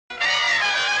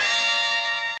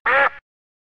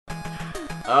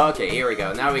Okay, here we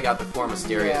go. Now we got the four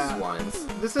mysterious Yeah. ones.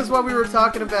 This is what we were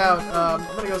talking about.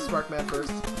 I'm gonna go Sparkman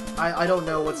first. I don't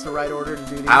know what's the right order to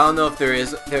do these. I don't know if there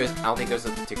is. I don't think there's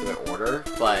a particular order,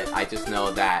 but I just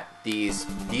know that these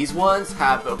ones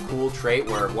have a cool trait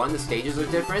where one, the stages are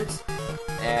different,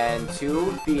 and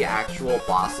two, the actual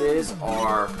bosses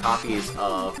are copies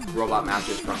of robot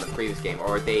masters from the previous game,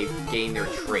 or they gain their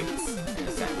traits in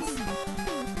a sense.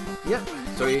 Yep.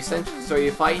 So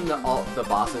you're fighting all the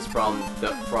bosses from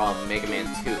Mega Man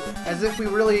 2. As if we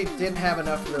really didn't have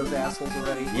enough of those assholes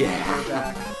already. Yeah. We're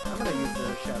back. I'm gonna use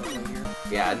the Shadow Blade here.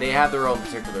 Yeah, and they have their own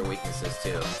particular weaknesses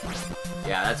too.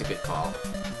 Yeah, that's a good call.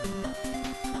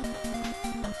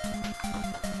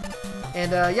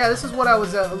 And yeah, this is what I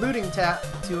was alluding to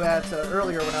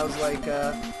earlier when I was like,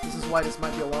 this is why this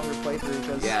might be a longer playthrough,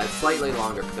 because... Yeah, it's slightly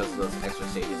longer because of those extra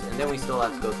stages. And then we still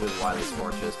have to go through the Wily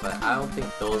Scorches, but I don't think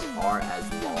those are as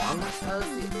long as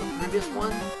the previous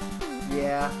one.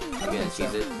 Yeah. I don't You think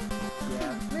gonna cheese so. it?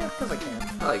 Yeah, because I can.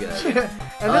 Probably a good idea.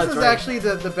 And Oh, this that's is right. actually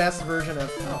the best version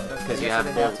of... Oh, that's Because you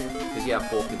have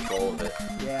full control of it.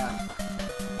 Yeah.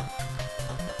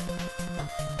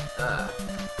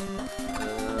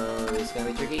 This is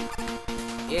gonna be tricky.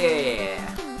 Yeah.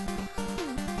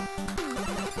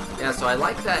 Yeah, so I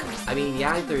like that. I mean,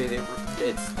 yeah,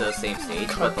 it's the same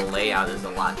stage, but the layout is a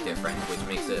lot different, which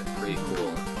makes it pretty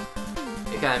cool.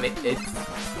 It kind of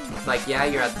it's like, yeah,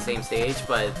 you're at the same stage,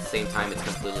 but at the same time, it's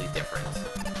completely different.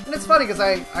 And it's funny, because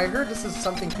I heard this is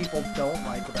something people don't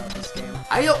like about this game.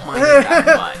 I don't mind it that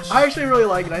much. I actually really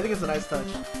like it. I think it's a nice touch.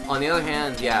 On the other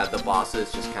hand, yeah, the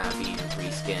bosses just kind of being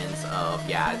reskins of,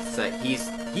 yeah, it's he's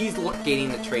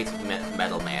gaining the traits of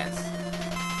Metal Man's.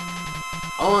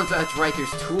 Oh, and that's right,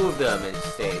 there's two of them in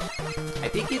stage. I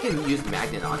think you can use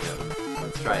Magnet on him.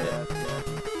 Let's try that.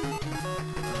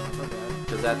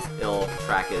 Because it'll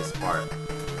track his part.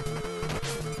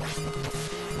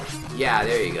 Yeah,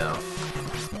 there you go.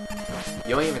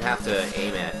 You don't even have to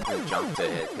aim it and jump to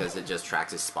hit, because it just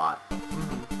tracks his spot.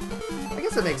 I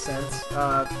guess it makes sense.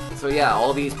 So yeah,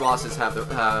 all these bosses have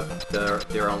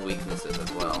their own weaknesses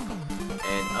as well.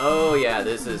 And oh yeah,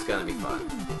 this is gonna be fun.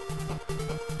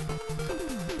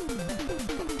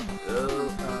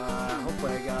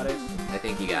 Hopefully I got it. I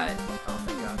think you got it. Oh,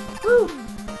 thank God. Woo!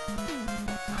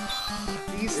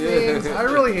 These things, I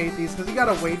really hate these, because you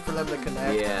gotta wait for them to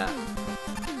connect. Yeah.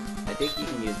 I think you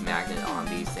can use Magnet on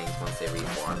these things once they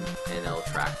reform, and it'll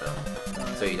track them.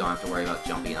 So you don't have to worry about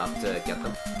jumping up to get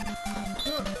them.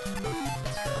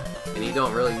 And you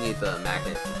don't really need the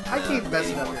Magnet I keep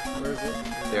messing up anymore. here. Where is it?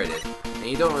 There it is. And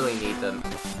you don't really need them.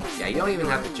 Yeah, you don't even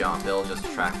have to jump. They'll just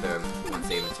track them once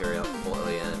they material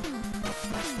fully in.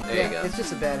 There you go. It's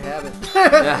just a bad habit.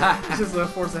 It's just a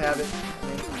force of habit.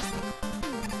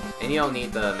 And you don't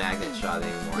need the magnet shot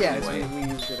anymore. Yeah, anyway. we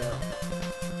used it up.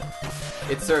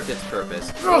 It served its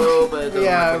purpose. Oh, but it doesn't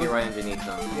Yeah, work when you're right underneath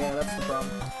them. Yeah, that's the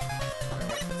problem.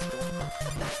 Alright,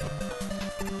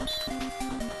 that's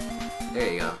cool. There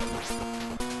you go.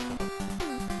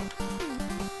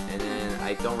 And then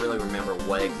I don't really remember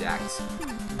what exact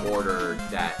order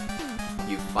that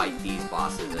you fight these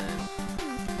bosses in.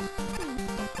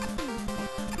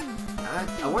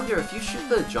 I wonder if you shoot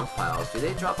the jump piles, do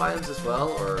they drop items as well,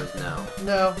 or no?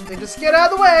 No, they just get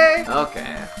out of the way!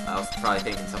 Okay, I was probably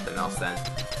thinking something else then.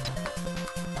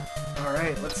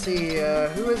 Alright, let's see,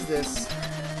 who is this?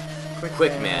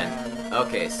 Quickman.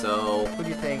 Okay, so... What do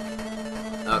you think?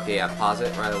 Okay, yeah, pause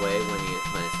it right away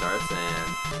when it starts, and...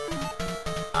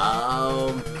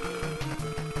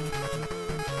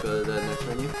 Go to the next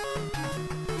menu.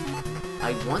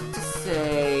 I want to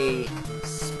say...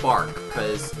 Spark,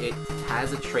 because it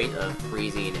has a trait of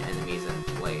freezing enemies in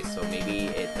place, so maybe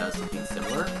it does something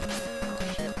similar.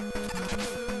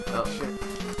 Oh,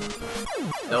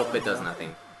 shit. Nope, it does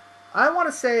nothing. I want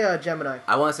to say Gemini.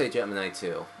 I want to say Gemini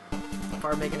too. If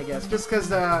I'm making a guess. Just because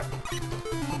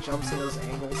he jumps in those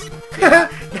angles.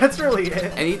 That's really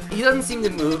it. And he doesn't seem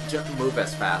to move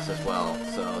as fast as well,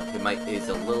 so it's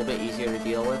a little bit easier to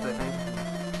deal with, I think.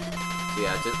 So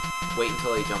yeah, just wait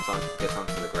until he gets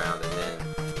onto the ground, and then...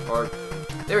 Or,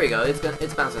 there we go,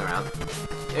 it's bouncing around.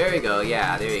 There you go,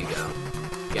 yeah, there you go.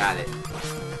 Got it.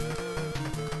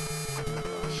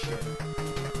 Oh, shit.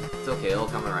 It's okay, it'll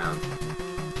come around.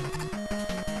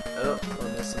 Oh. We're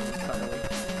missing entirely.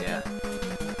 Yeah.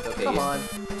 It's okay. Come on.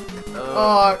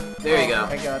 Oh, there you go. Oh,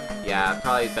 my God. Yeah,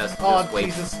 probably best to Oh, just wait.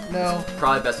 Jesus, no.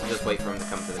 Probably best to just wait for him to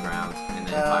come to the ground, and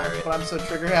then fire it. But I'm so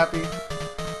trigger happy.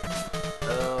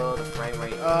 Oh, the frame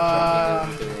rate.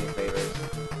 Doesn't do any favors.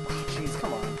 Jeez,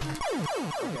 come on.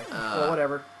 Okay. Well,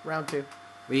 whatever. Round 2.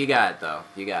 Well, you got it, though.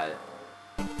 You got it.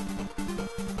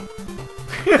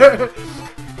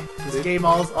 This game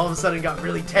all of a sudden got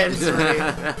really tense for me.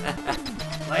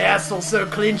 My asshole's so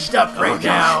clinched up right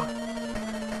now.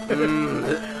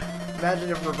 Imagine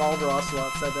if Revolver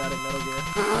Ocelot said that in Metal Gear.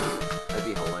 That'd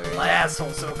be hilarious. My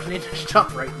asshole's so clinched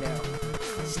up right now.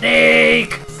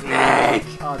 Snake! Snake!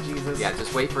 Oh, Jesus. Yeah,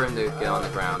 just wait for him to get on the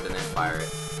ground and then fire it.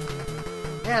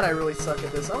 Man, I really suck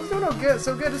at this. I was doing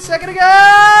so good a second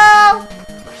ago!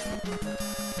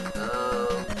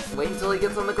 Wait until he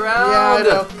gets on the ground! Yeah, I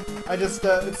know. I just,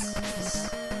 it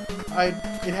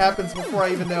happens before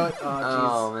I even know it. Oh, jeez.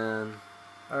 Oh, man.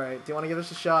 Alright, do you want to give this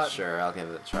a shot? Sure, I'll give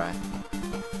it a try.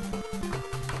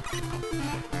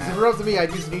 If it were up to me,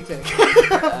 I'd use an E-Tank.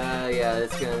 Yeah,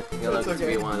 it's gonna look to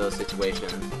be one of those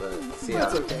situations, but see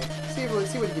That's how... okay. See what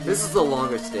you can do. This is a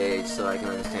longer stage, so I can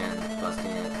understand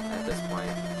busting it at this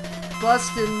point.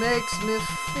 Bustin' makes me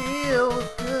feel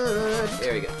good.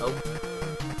 There we go. Oh.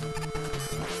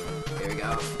 There we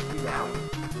go. Ow.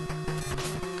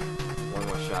 One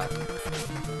more shot.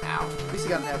 Ow. At least you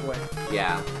got him halfway.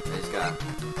 Yeah, I just got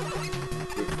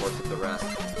brute force with the rest.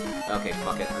 Okay,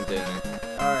 fuck it, I'm doing it.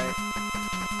 Alright.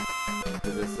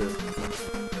 Because this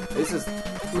is...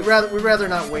 We'd rather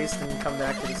not waste and come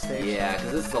back to the stage. Yeah,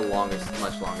 because this is a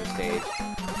much longer stage.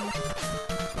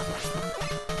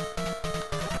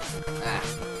 Ah.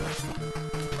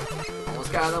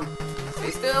 Almost got him.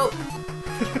 Stay still.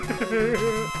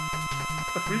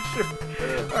 Are we sure?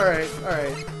 Alright.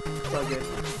 It's all good.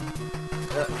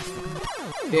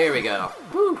 There we go.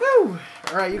 Woo! Woo!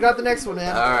 Alright, you got the next one,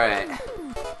 man. Alright.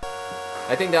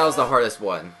 I think that was the hardest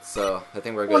one, so I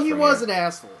think we're good. Well, he was here. an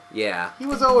asshole. Yeah. He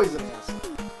was always an asshole.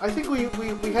 I think we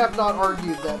have not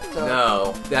argued that.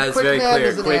 No, that is very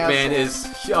clear. Quickman is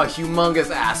a humongous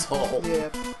asshole. Yeah.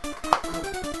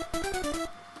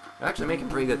 We're actually making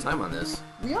pretty good time on this.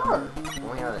 We are.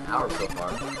 Only had an hour so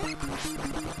far.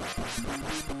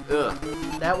 Ugh.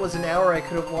 That was an hour I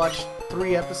could have watched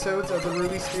 3 episodes of the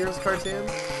Ruby Spears cartoons.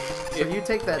 So you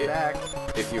take that back.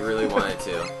 If you really wanted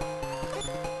to.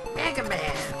 Mega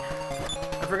Man!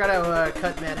 I forgot how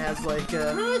Cutman has like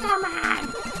Mega Man!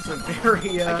 It's a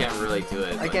very I can't really do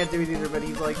it. I can't do it either, but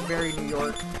he's like very New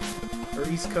York or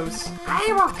East Coast.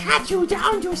 I will cut you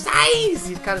down to size!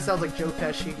 He kind of sounds like Joe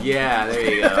Pesci. Yeah, there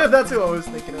you go. That's who I was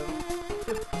thinking of.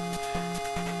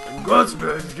 And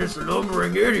Gutsman's just a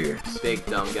lumbering idiot. Big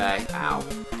dumb guy. Ow.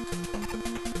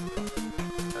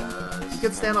 You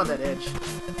could stand on that edge.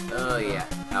 Oh yeah,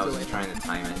 I was just trying to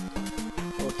time it.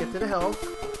 We'll get to the health.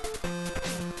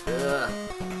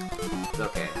 It's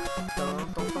okay.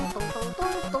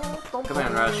 Come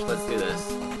on, Rush. Let's do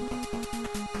this.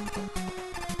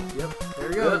 Yep. There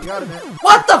you go. You got it, man.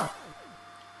 What the?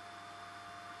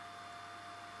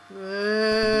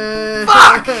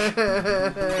 Fuck!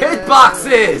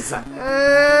 Hitboxes!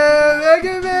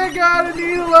 Mega Man got a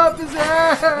needle up his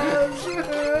ass!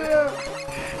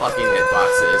 Fucking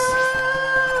hitboxes.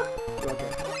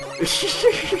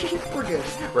 We're good.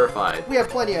 We're fine. We have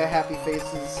plenty of happy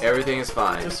faces Everything is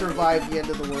fine. to survive the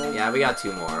end of the world. Yeah, we got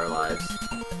 2 more lives.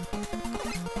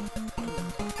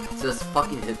 It's just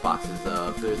fucking hitboxes, though.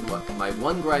 If there's my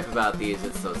one gripe about these,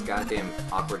 it's those goddamn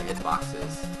awkward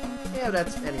hitboxes. Yeah,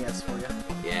 that's NES for you.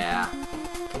 Yeah.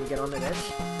 Can you get on that edge?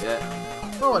 Yeah.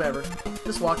 Well, whatever.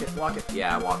 Just walk it. Walk it.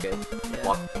 Yeah, walk it. Yeah.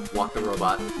 Walk the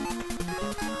robot.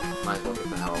 Might as well get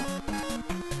the hell.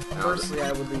 Personally,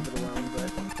 I would leave it alone,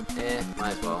 but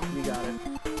Might as well. you got it.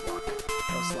 Walk it.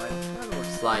 Oh, slide.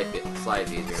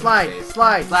 Slide's easier. Slide.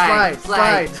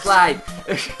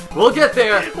 We'll get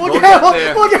there. We'll get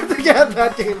there.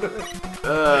 That game.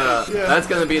 Yeah. That's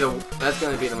gonna be the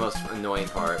most annoying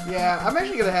part. Yeah, I'm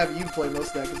actually gonna have you play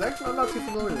most of that because actually I'm not too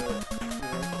familiar with it.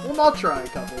 Well, I'll try a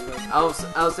couple. But... I was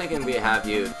thinking we have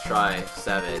you try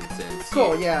 7 since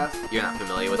Cool. Yeah. you're not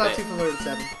familiar I'm with not it. too familiar with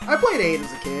 7. I played 8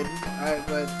 as a kid,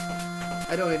 but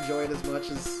I don't enjoy it as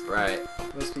much as Right.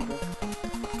 most people.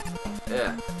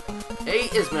 Yeah.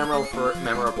 8 is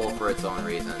memorable for its own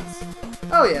reasons.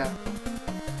 Oh yeah.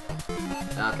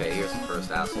 Okay, here's the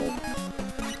first asshole.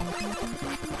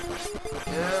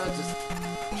 Yeah, just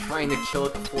trying to kill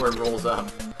it before it rolls up.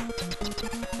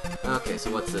 Okay, so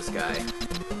what's this guy?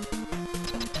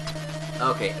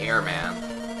 Okay, Airman.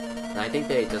 And I think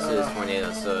they just did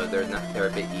tornadoes, so they're a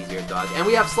bit easier to dodge. And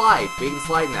we have slide. We can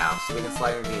slide now, so we can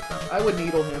slide underneath them. I would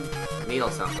needle him. Needle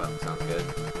sounds good. I'll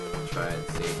try it and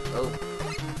see. Oh,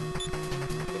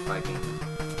 if I can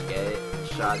get it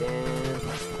shot in.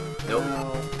 Nope.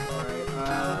 No. All right.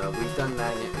 We've done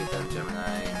Magnet. We've done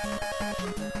Gemini.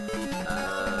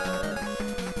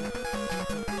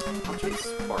 I'll try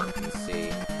Spark and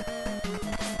see.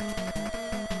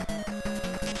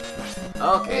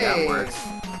 Okay, Hey. that works.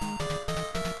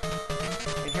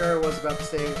 And sure I was about to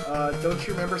say, don't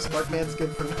you remember Sparkman's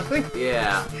good for nothing?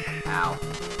 Yeah. Ow.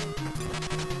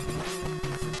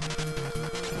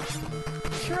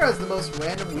 Sure has the most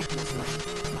random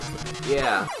weaknesses.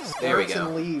 Yeah. There we Sparks go.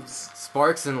 and leaves.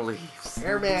 Sparks and leaves.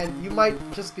 Airman, you might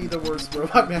just be the worst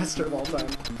robot master of all time.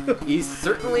 He's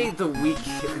certainly the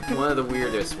one of the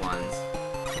weirdest ones.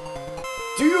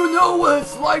 Do you know what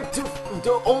it's like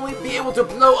to only be able to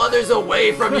blow others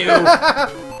away from you?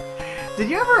 Did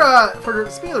you ever,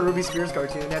 speaking of the Ruby Spears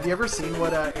cartoon, have you ever seen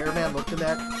what Airman looked in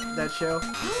that show? I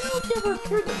don't know if he ever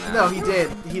appeared in that. No, he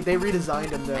did. They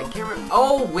redesigned him I though. can't remember.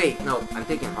 Oh wait, no, I'm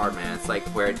thinking Hardman. It's like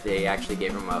where they actually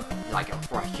gave him a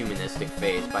humanistic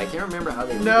face, but I can't remember how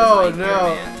they redesigned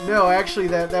Airman. No. Actually,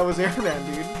 that was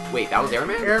Airman, dude. Wait, that was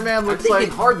Airman? Airman looks I'm like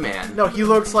thinking Hardman. No, he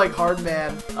looks like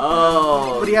Hardman.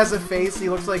 Oh. But he has a face. He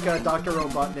looks like Dr.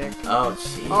 Robotnik. Oh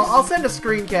jeez. I'll send a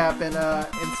screen cap and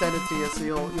send it to you so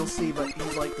you'll see. But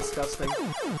he's like disgusting.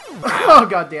 Oh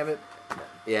god damn it.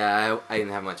 Yeah, I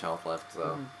didn't have much health left,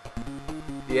 so.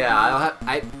 Yeah,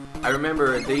 I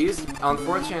remember on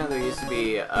 4chan there used to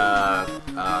be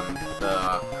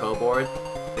the co-board.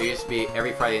 There used to be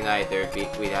every Friday night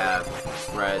we'd have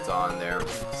threads on there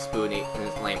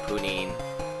lampooning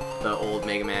the old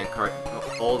Mega Man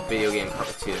old video game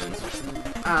cartoons.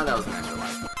 That was an extra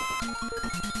life.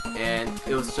 And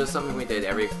it was just something we did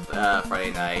every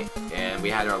Friday night, and we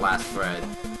had our last thread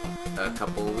a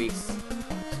couple of weeks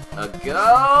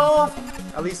ago.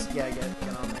 At least, yeah, get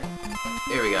on there.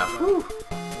 There we go. Whew.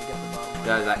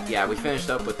 Yeah, we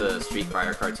finished up with the Street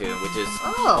Fighter cartoon, which is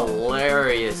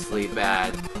hilariously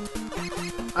bad.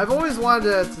 I've always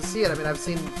wanted to see it. I mean, I've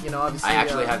seen, obviously... I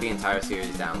actually have the entire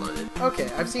series downloaded.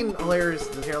 Okay, I've seen hilarious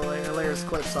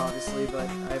clips, obviously, but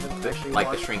I haven't actually Like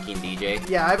watched... the shrinking DJ?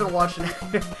 Yeah, I haven't watched the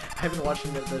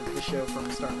show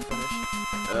from start to finish.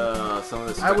 Some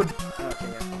of the... I would... Okay,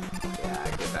 yeah.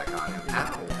 Yeah, get back on him. Yeah.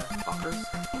 Ow, fuckers.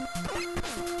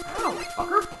 Ow,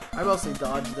 fucker. I mostly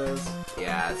dodge those.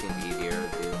 Yeah, it seems easier to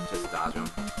just dodge them.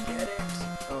 Get it.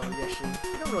 Oh, yeah, shit.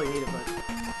 You don't really need it, but...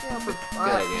 Yeah, but... Good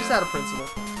idea. Just out of principle.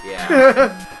 Yeah.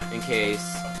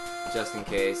 Just in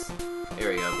case. Here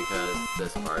we go, because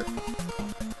this part.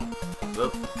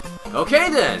 Oop. Okay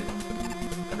then!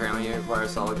 Apparently you require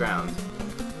solid ground.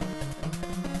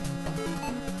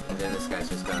 And then this guy's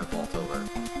just gonna vault over.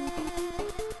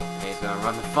 And he's gonna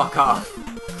run the fuck off.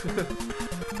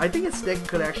 I think a stick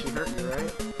could actually hurt you,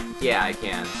 right? Yeah, I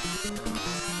can.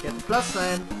 Get the plus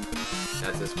sign.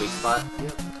 That's his weak spot.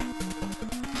 Yep.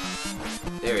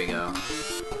 There we go.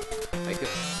 I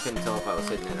couldn't tell if I was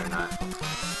hitting it or not.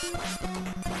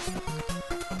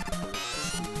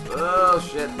 Oh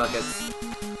shit, buckets.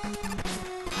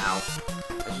 Ow.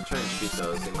 I should try and shoot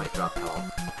those, they might drop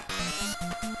health.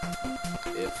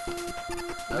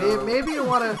 Maybe you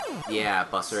wanna... Yeah,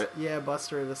 buster it. Yeah,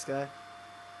 buster this guy.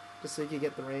 Just so you can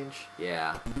get the range.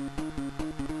 Yeah.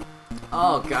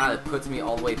 Oh god, it puts me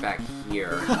all the way back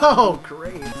here. Oh,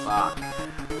 great. Fuck.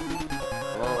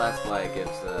 Well, that's why it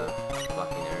gives the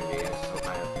fucking energy. I just hope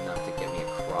I have enough to get me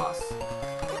across.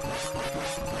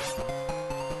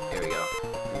 There we go.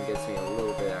 It gets me a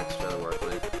little bit extra to work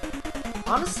with.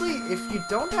 Honestly, if you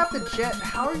don't have the jet,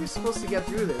 how are you supposed to get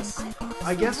through this?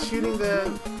 I guess shooting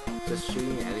the... Just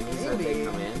shooting enemies as they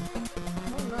come in? I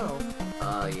don't know.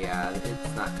 Oh yeah,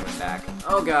 it's not coming back.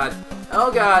 Oh god! Oh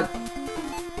god!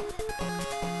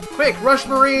 Quick, rush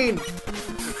marine!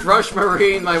 Rush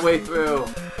marine my way through!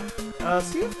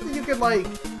 See if you could, like,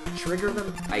 trigger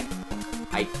them. I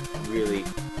really...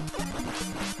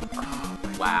 Oh,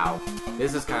 wow.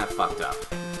 This is kind of fucked up.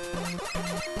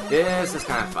 This is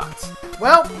kind of fucked.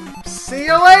 Well, see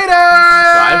you later!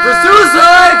 Time for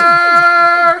suicide!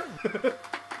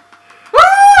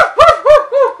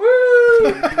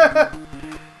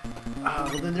 Well,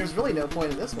 then there's really no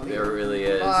point in this one either. There really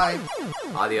is. Bye.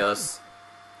 Adios.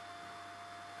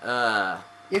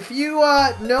 If you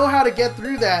know how to get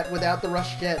through that without the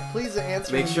rush jet, please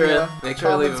answer. Make sure to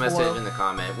leave a message in the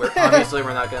comment. Obviously,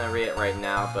 we're not going to read it right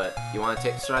now, but you want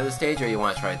to try this stage or you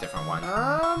want to try a different one?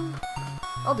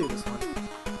 I'll do this one.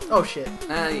 Oh shit.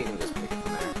 You can just pick it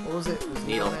from there. What was it? It was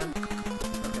Needle. Man?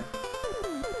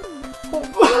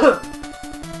 Okay.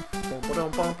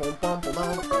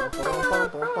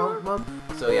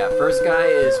 So yeah, first guy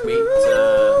is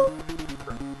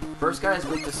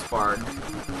weak to spark,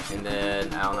 and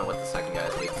then I don't know what the second guy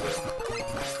is weak to.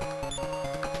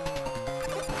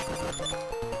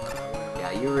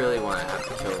 Yeah, you really want to have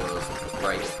to kill those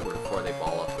right before they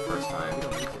ball up the first time. You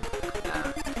don't need to.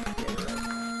 Nah.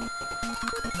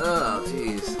 Oh,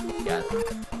 jeez. Yeah.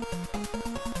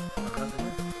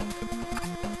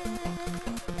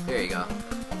 There you go.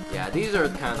 Yeah, these are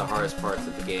kind of the hardest parts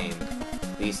of the game.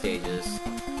 these stages.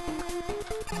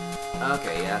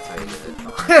 Okay, yeah, that's how you did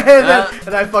it.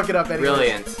 and I fuck it up anyway.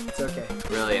 Brilliant. It's okay.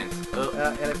 Brilliant. Oh.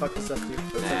 And I fuck this up too.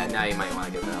 It's Nah, okay. now you might want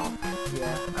to get the health.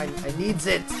 Yeah, I needs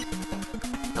it.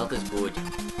 Health is good.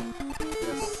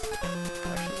 Yes.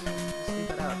 Actually, just leave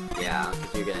it out. Yeah,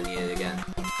 because you're gonna need it again.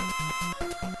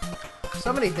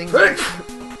 So many things. I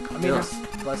mean, Yeah.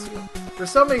 bless you. There's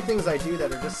so many things I do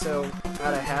that are just so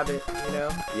out of habit, you know?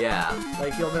 Yeah.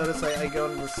 Like, you'll notice I go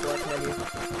into the select menu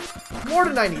more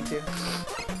than I need to.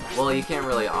 Well, you can't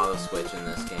really auto-switch in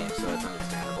this game, so it's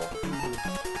understandable.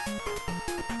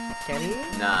 Can he?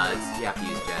 Nah, you have to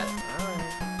use jet.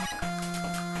 Alright.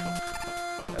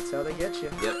 That's how they get you.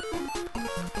 Yep.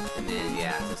 And then,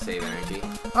 yeah, to save energy.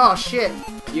 Oh, shit!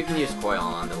 You can use coil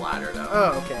on the ladder, though.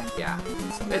 Oh, okay. Yeah.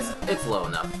 It's low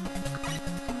enough.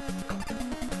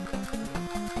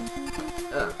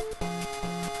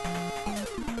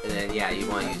 And then, yeah, you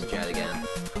want to use jet again.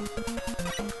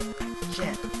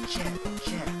 Jet.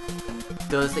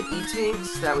 Does the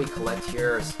E-tanks that we collect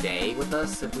here stay with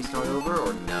us if we start over,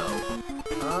 or no?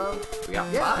 We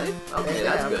got yeah. 5? Okay, They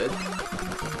that's have. good.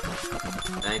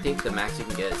 And I think the max you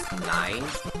can get is 9?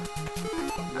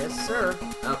 Yes, sir.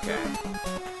 Okay.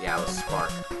 Yeah, it was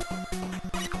Spark.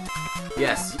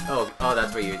 Yes. Oh,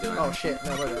 that's what you were doing. Oh, shit.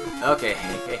 No, whatever. Okay.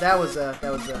 That was a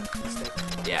mistake.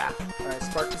 Yeah. Alright,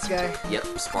 spark this guy.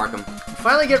 Yep. Spark him.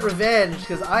 Finally get revenge,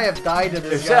 because I have died to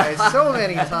this guy so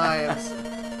many times.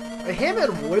 Him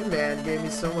and Woodman gave me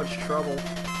so much trouble.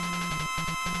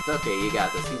 It's okay. You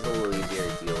got this. He's a little easier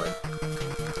to deal with.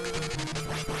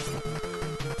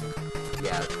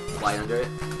 Yeah. Slide under it.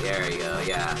 There you go.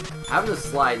 Yeah. Having the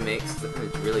slide it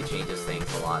really changes things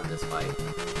a lot in this fight.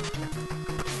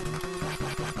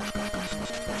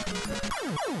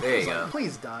 There you go.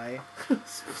 Please die.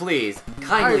 Please,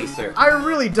 kindly, sir. I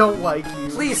really don't like you.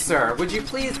 Please, sir, would you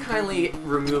please kindly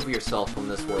remove yourself from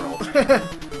this world?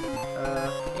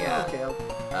 Yeah.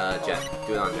 Okay, Jet.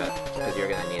 Do it on Jet, because you're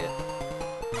gonna need it.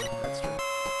 that's true.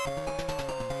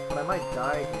 But I might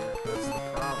die here. That's the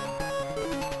problem.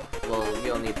 Well, you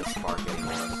don't need the spark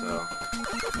anymore, so...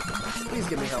 Please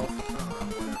give me health.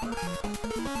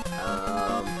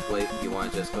 Wait, you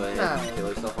want to just go ahead Nah. and kill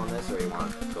yourself on this, or you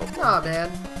want to go for Nah, man.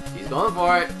 it? He's going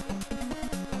for it!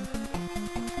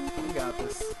 You got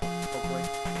this. Hopefully.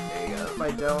 There you go. If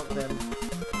I don't, then...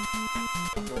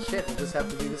 Well, shit. We'll just have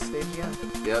to do this stage again.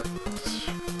 Yep.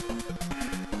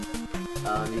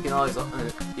 You can always...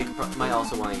 might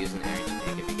also want to use an energy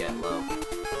tank if you get low.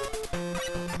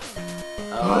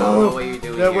 Oh, I don't know what you're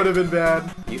doing That here. would have been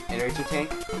bad. You energy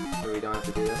tank? So we don't have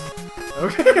to do this?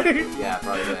 Okay. Yeah,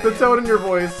 probably good The idea. tone in your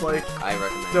voice, like, I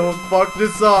recommend don't fuck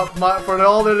this up, for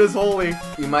all that is holy. it.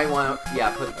 You might want to...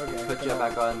 Yeah, put Okay, Jet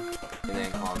back on, and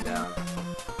then calm down.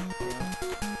 Yeah.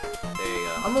 There you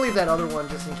go. I'm gonna leave that other one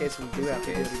just in case we do have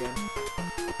to do it again.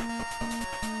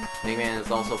 Eggman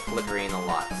is also flickering a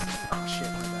lot. Oh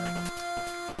shit, my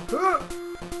bad.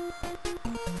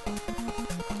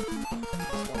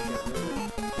 Just wanna get rid of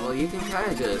it. Well, you can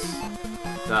kind of just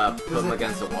put them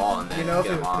against the wall and then You know if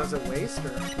get it them off. does it waste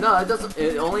or? No, it doesn't.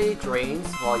 It only drains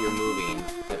while you're moving,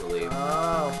 I believe.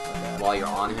 Oh, my bad. While you're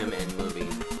on him and moving.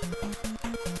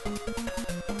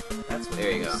 That's what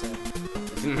There you go. said.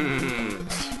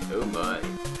 Oh my.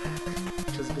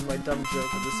 Which has been my dumb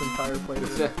joke of this entire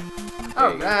playthrough. There you go.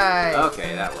 Alright!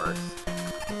 Okay, that works.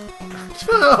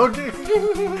 Okay.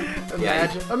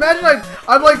 Imagine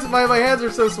I'm like, my hands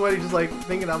are so sweaty just like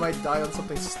thinking I might die on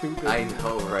something stupid. I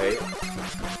know, right?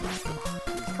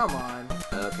 Come on.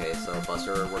 Okay, so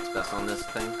Buster works best on this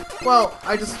thing? Well,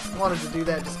 I just wanted to do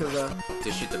that just because,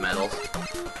 To shoot the metals?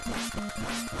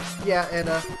 yeah, and,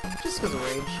 just because of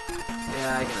range.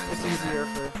 Yeah, I can It's understand easier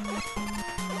that.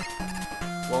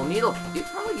 for... Well, Needle, you'd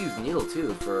probably use Needle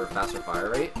too for faster fire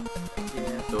rate.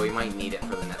 Yeah. So you might need it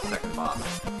for the next second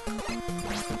boss.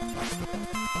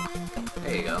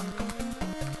 There you go.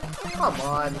 Come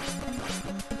on.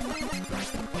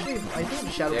 Actually, I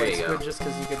think Shadow There you Blade's go. good just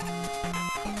because you could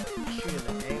shoot at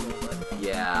an angle, but...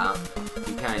 Yeah,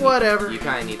 you kind of Whatever. You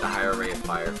kind of need the higher rate of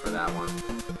fire for that one.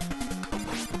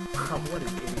 Oh, what an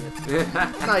idiot.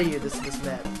 Not you, this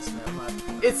Matt. Not...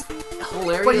 It's What do you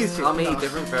hilarious think? how many No.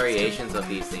 different variations of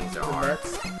these things there The are.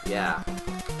 Mets. Yeah.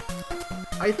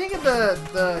 I think he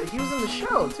was in the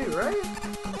show too, right?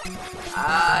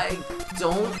 I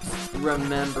don't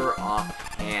remember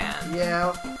offhand.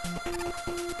 Yeah.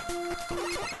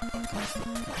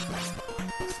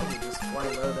 Somebody just fly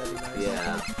low, that'd be nice.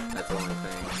 Yeah, that's the only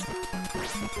thing.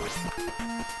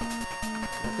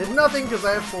 I did nothing because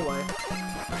I have full life.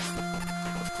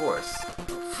 Of course.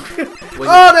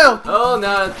 Oh no! Oh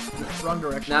no! Wrong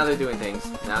direction. Now they're doing things.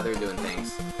 Now they're doing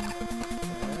things.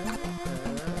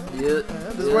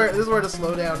 This is where the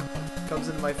slowdown comes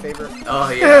into my favor. Oh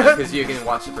yeah, because you can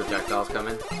watch the projectiles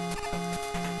coming.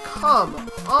 Come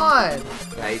on!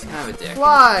 Yeah, he's kind of a dick.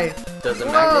 Fly! Does the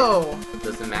Whoa!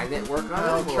 magnet work on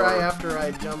I'll him? try or- after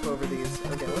I jump over these.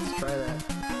 Okay, let's try that.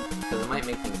 Because it might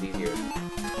make things easier.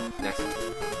 Next one.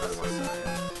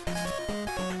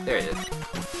 There it is.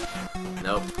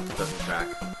 Nope, doesn't track.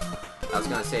 I was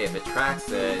gonna say if it tracks,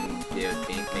 then it would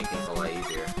make things a lot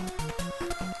easier.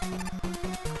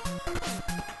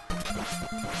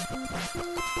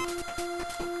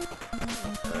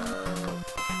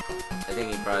 I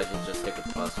think he probably should just stick with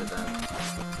the buster then.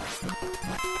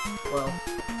 Well,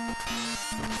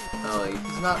 Oh,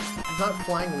 he's not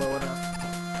flying low enough.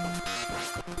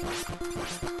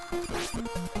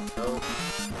 oh,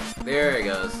 there he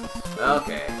goes.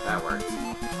 Okay, that worked.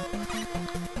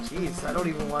 Jeez, I don't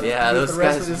even want to Yeah, do those the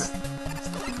rest guys- of this.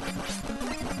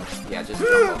 Yeah, just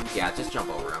jump. Just jump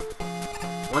over him.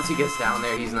 Once he gets down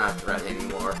there, he's not a threat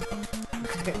anymore.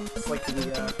 It's like the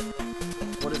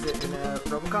what is it in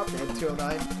Robocop? They had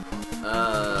 209.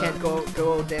 Can't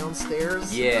go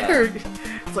downstairs. Yeah.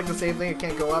 It's like the same thing. It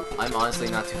can't go up. I'm honestly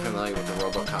not too familiar with the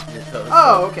Robocop mythos.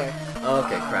 Oh, okay.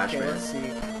 Okay, Crash Okay, Man. let's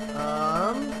see.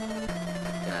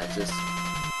 Yeah, just...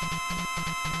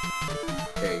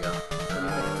 There you go.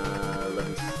 Let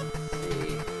me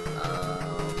see.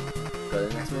 Go to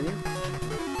the next menu.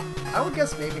 I would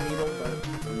guess maybe needle, but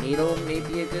Needle may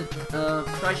be a good...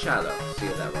 try Shadow. See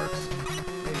if that works.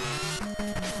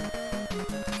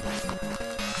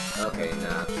 Okay,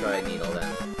 now try Needle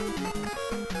then.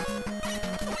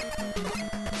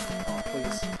 oh,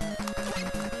 please.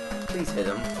 Please hit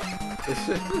him.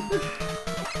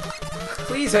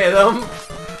 Please hit him!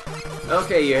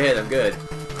 Okay, you hit him. Good.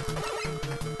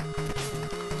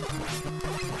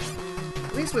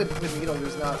 At least with needle,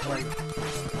 there's not like,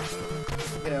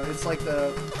 you know, it's like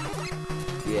the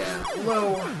Yeah.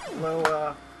 low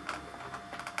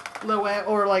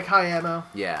or like high ammo.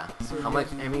 Yeah. So How many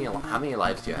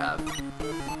lives do you have?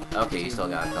 Okay, you still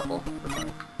got a couple.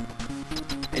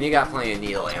 And you got plenty of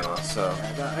needle ammo, so... I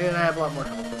have a lot more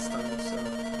health this time, so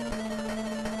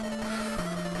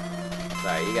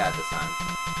Sorry, you got it this time.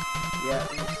 yeah.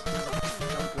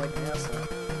 Jump like an asshole.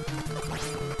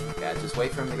 Yeah, just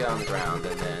wait for him to get on the ground,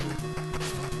 and then...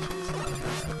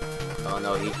 Oh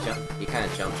no, he kind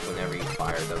of jumps whenever he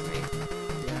fires, doesn't he?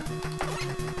 Yeah.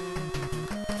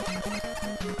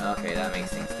 Okay, that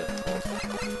makes things difficult.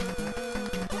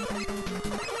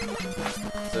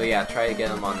 So yeah, try to get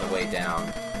him on the way down.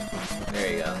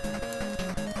 There you go.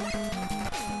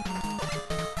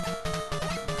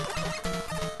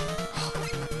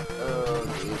 Oh,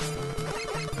 jeez.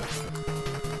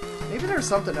 Maybe there's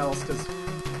something else, because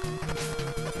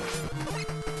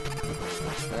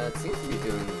It seems to be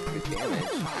doing good damage.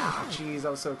 oh, jeez, I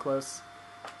was so close.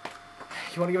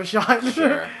 You want to give a shot?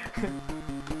 Sure.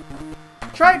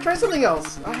 Try something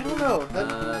else. I don't know.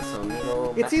 So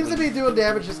needle... It seems to be doing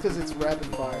damage just because it's rapid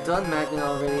fire. We've done Magnet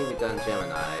already, we've done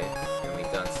Gemini, and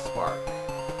we've done Spark.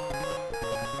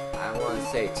 I want to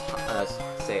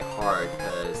say hard,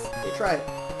 because it's... Try it.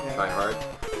 Yeah. Try hard.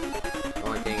 The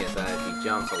only thing is that if he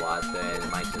jumps a lot, then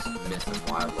it might just miss him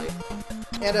wildly.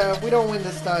 And if we don't win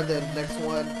this time, then next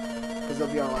one, because they'll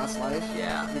be our last life.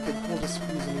 Yeah. We'll just use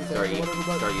a new thing or Start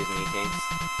whatever. But using E-Tanks.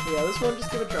 yeah, this one,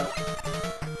 just give it a try.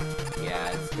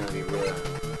 Yeah, it's gonna be real.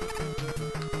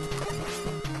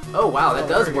 Oh wow, that Oh,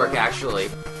 does there we work go. actually.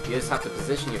 You just have to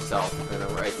position yourself in the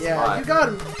right Yeah, spot. you got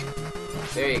him.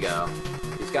 There you go.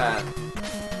 You just gotta...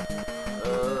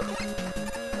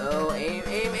 oh, aim.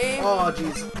 Oh,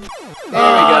 jeez. There we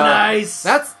go. Nice.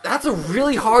 That's a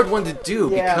really hard one to do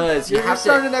Yeah, because you you're have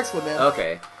starting to... the next one, man.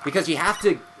 Okay, because you have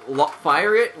to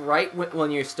fire it right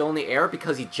when you're still in the air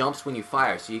because he jumps when you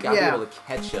fire, so you gotta Yeah. be able to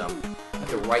catch him at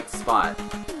the right spot.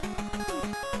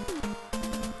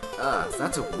 So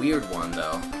that's a weird one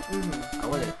though.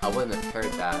 Mm-hmm. I wouldn't have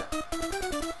heard that.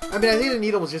 I mean, I think the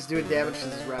needle was just doing damage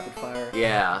because it's rapid fire.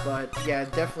 Yeah, But yeah,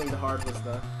 definitely the hard was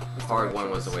the hard right one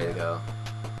was the choice. way to go.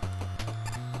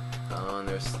 Oh, and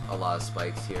there's a lot of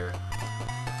spikes here.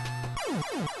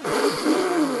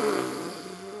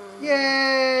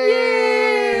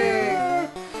 Yay!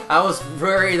 I was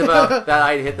worried about that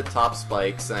I'd hit the top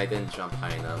spikes and I didn't jump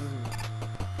high enough.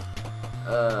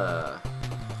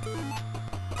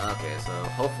 Okay, so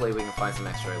hopefully we can find some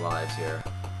extra lives here.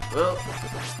 Well,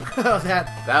 Oh,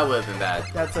 that would have been bad.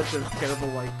 that's such a terrible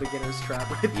like beginner's trap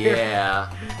right there. Yeah.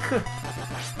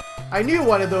 I knew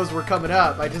one of those were coming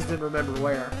up. I just didn't remember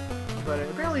where. But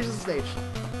apparently it's a stage.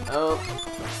 Oh.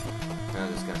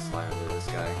 I'm just gonna slide under this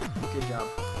guy. Good job.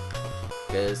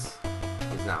 Because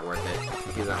he's not worth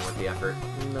it. He's not worth the effort.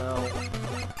 No,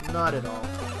 not at all.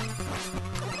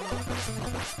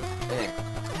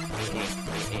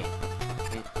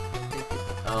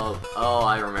 Oh,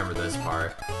 I remember this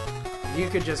part. You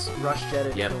could just rush jet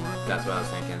it. Yep, if you want. that's what I was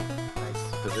thinking. Nice.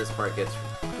 Because this part gets...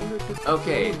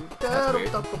 Okay, that's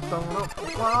weird. And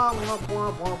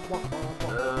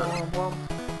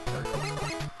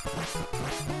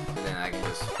then I can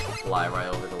just fly right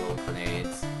over the little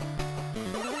grenades.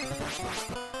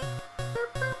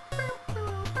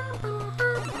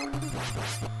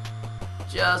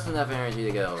 Just enough energy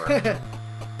to get over.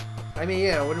 I mean,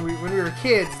 yeah, when we were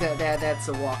kids, that's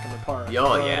a walk in the park.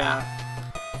 Oh, yeah.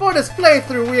 For this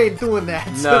playthrough, we ain't doing that.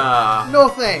 Nah. No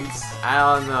thanks. I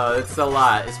don't know, it's a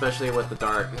lot, especially with the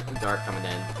dark coming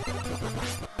in.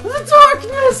 The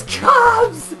darkness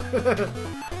comes!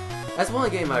 That's one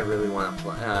game I really want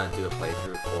to do a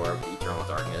playthrough for, Eternal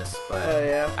Darkness, but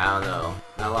yeah. I don't know.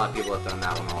 Not a lot of people have done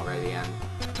that one already, and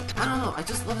I don't know, I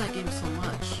just love that game so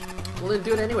much. Well, then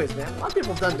do it anyways, man. A lot of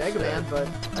people have done Mega Man, but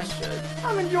I should.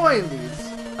 I'm enjoying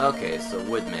these. Okay, so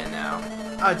Woodman now.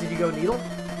 Did you go Needle?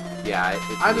 Yeah, it's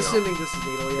I'm Needle. assuming this is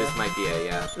Needle, yeah. This might be it,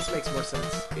 yeah. This makes more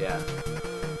sense. Yeah.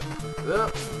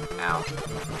 Ow.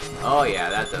 Oh yeah,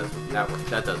 that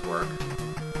does work.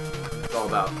 It's all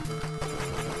about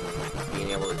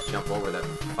being able to jump over that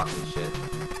fucking shit.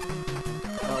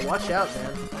 Watch out,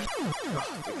 man. Oh,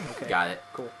 okay. Got it.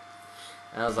 Cool.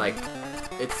 And I was like,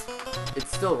 it's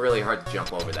still really hard to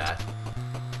jump over that.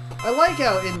 I like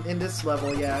how in this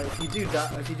level, yeah, if you do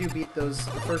beat the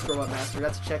first Robot Master,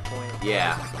 that's a checkpoint.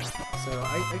 Yeah. So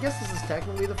I guess this is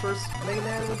technically the first Mega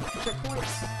Man with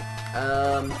checkpoints.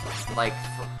 Like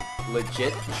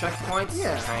legit checkpoints.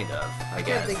 Yeah. Kind of. I can't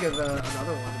guess. think of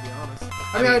another one, to be honest.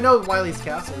 I mean, mean, I know Wily's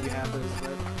Castle you have those,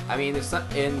 but I mean, there's some,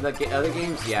 in the other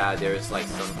games, yeah, there's like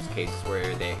some cases where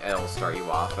it'll start you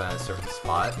off at a certain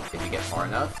spot if you get far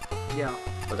enough. yeah.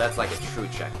 But that's like a true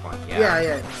checkpoint. Yeah.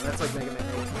 Yeah, no, that's like Mega Man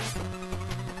 8.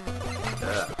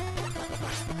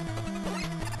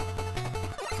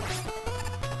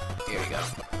 Here we go.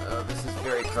 This is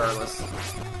very perilous.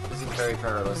 This is very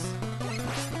perilous.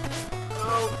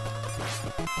 Oh!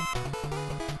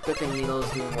 Good thing Needle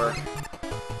is doing work.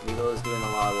 Needle is doing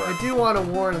a lot of work. I do want to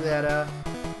warn that,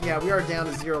 yeah, we are down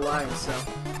to 0 lives, so.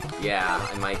 Yeah,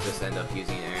 I might just end up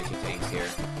using energy tanks here.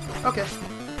 Okay.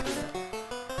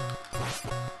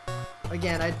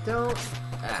 Again, I don't...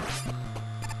 Ah.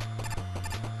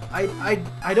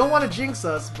 I don't want to jinx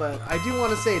us, but I do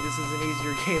want to say this is an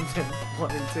easier game than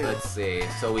 1 and 2. Let's see.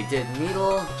 So we did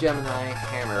Needle, Gemini,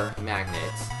 Hammer,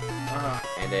 Magnet,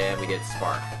 and then we did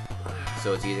Spark.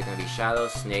 So it's either going to be Shadow,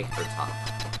 Snake, or Top.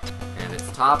 And if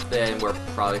it's Top, then we're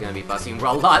probably going to be busting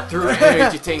a lot through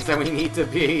energy tanks that we need to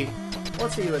be.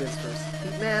 Let's see who it is first.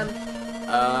 Heatman?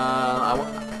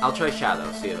 I'll try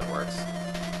Shadow, see if it works.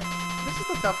 This is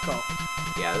a tough call.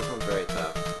 Yeah, this one's very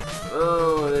tough.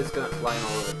 Oh, it's going flying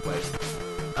all over the place.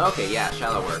 Okay, yeah,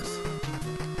 Shadow works.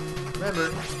 Remember,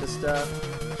 just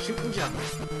shoot and jump.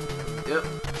 Yep.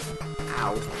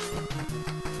 Ow.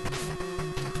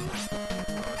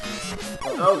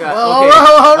 Oh god, well, okay.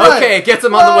 alright. Okay, it gets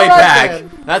him on the way Alright back. then.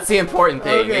 That's the important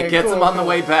thing. Okay, it gets cool, him on the cool.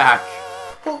 way back.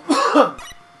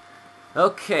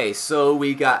 Okay, so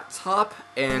we got Top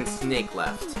and Snake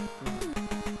left.